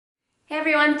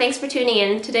everyone, thanks for tuning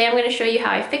in. Today I'm going to show you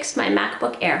how I fixed my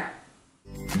MacBook Air.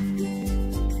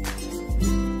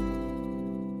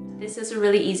 This is a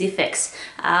really easy fix.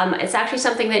 It's actually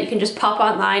something that you can just pop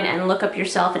online and look up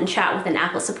yourself and chat with an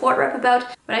Apple support rep about.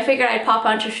 But I figured I'd pop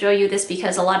on to show you this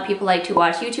because a lot of people like to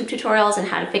watch YouTube tutorials and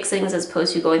how to fix things as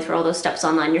opposed to going through all those steps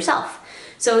online yourself.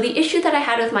 So the issue that I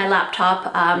had with my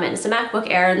laptop, and it's a MacBook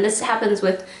Air, and this happens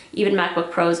with even MacBook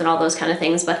Pros and all those kind of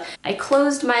things, but I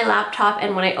closed my laptop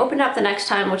and when I opened up the next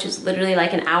time, which is literally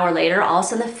like an hour later, all of a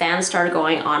sudden the fan started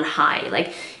going on high.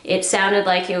 Like it sounded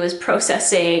like it was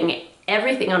processing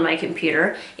everything on my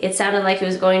computer. It sounded like it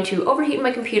was going to overheat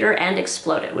my computer and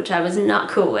explode it, which I was not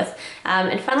cool with.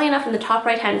 And funnily enough, in the top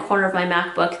right hand corner of my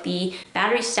MacBook, the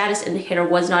battery status indicator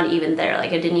was not even there.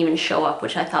 Like it didn't even show up,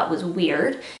 which I thought was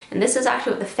weird. And this is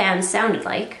actually what the fan sounded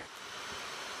like.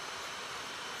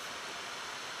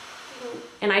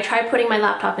 And I tried putting my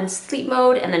laptop in sleep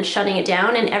mode and then shutting it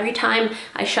down, and every time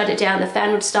I shut it down the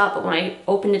fan would stop, but when I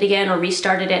opened it again or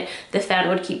restarted it, the fan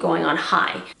would keep going on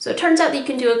high. So it turns out that you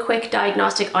can do a quick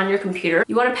diagnostic on your computer.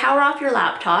 You want to power off your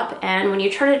laptop, and when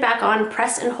you turn it back on,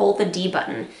 press and hold the D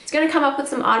button. It's going to come up with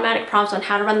some automatic prompts on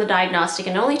how to run the diagnostic,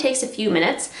 and it only takes a few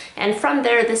minutes, and from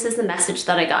there this is the message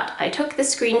that I got. I took the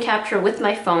screen capture with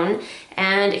my phone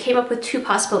and it came up with two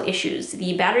possible issues: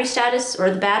 the battery status,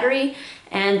 or the battery,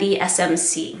 and the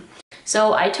SMC.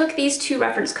 So I took these two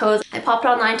reference codes, I popped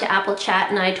online to Apple Chat,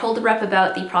 and I told the rep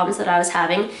about the problems that I was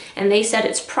having, and they said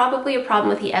it's probably a problem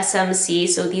with the SMC,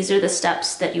 so these are the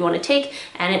steps that you want to take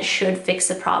and it should fix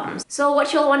the problems. So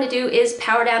what you'll want to do is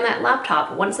power down that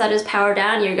laptop. Once that is powered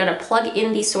down, you're going to plug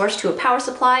in the source to a power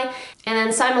supply, and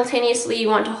then simultaneously you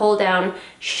want to hold down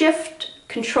Shift,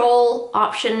 Control,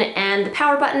 Option, and the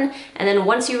power button, and then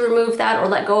once you remove that or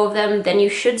let go of them, then you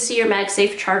should see your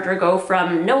MagSafe charger go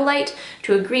from no light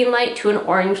to a green light to an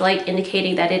orange light,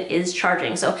 indicating that it is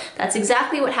charging. So that's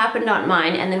exactly what happened on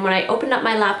mine. And then when I opened up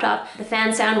my laptop, the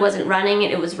fan sound wasn't running,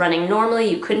 it was running normally,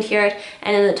 you couldn't hear it,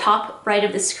 and in the top right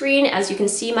of the screen, as you can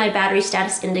see, my battery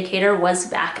status indicator was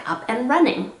back up and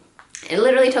running. It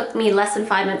literally took me less than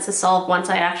 5 minutes to solve once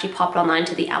I actually popped online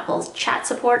to the Apple's chat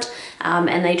support,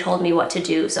 and they told me what to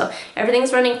do. So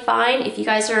everything's running fine. If you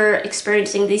guys are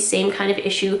experiencing the same kind of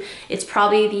issue, it's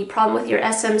probably the problem with your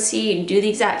SMC. Do the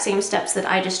exact same steps that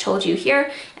I just told you here,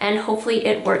 and hopefully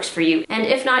it works for you. And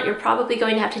if not, you're probably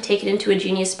going to have to take it into a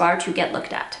Genius Bar to get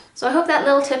looked at. So I hope that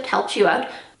little tip helped you out.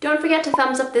 Don't forget to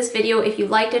thumbs up this video if you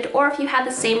liked it, or if you had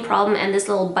the same problem and this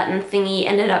little button thingy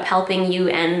ended up helping you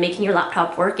and making your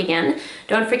laptop work again.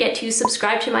 Don't forget to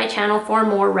subscribe to my channel for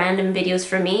more random videos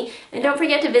from me. And don't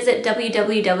forget to visit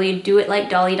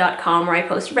www.doitlikedolly.com, where I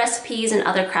post recipes and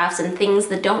other crafts and things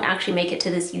that don't actually make it to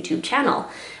this YouTube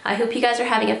channel. I hope you guys are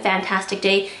having a fantastic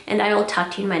day, and I will talk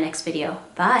to you in my next video.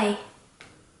 Bye!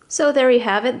 So there you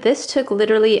have it. This took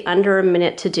literally under a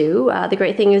minute to do. The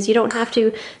great thing is you don't have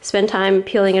to spend time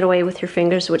peeling it away with your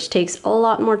fingers, which takes a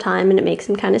lot more time and it makes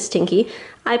them kind of stinky.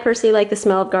 I personally like the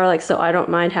smell of garlic, so I don't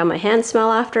mind how my hands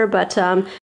smell after, but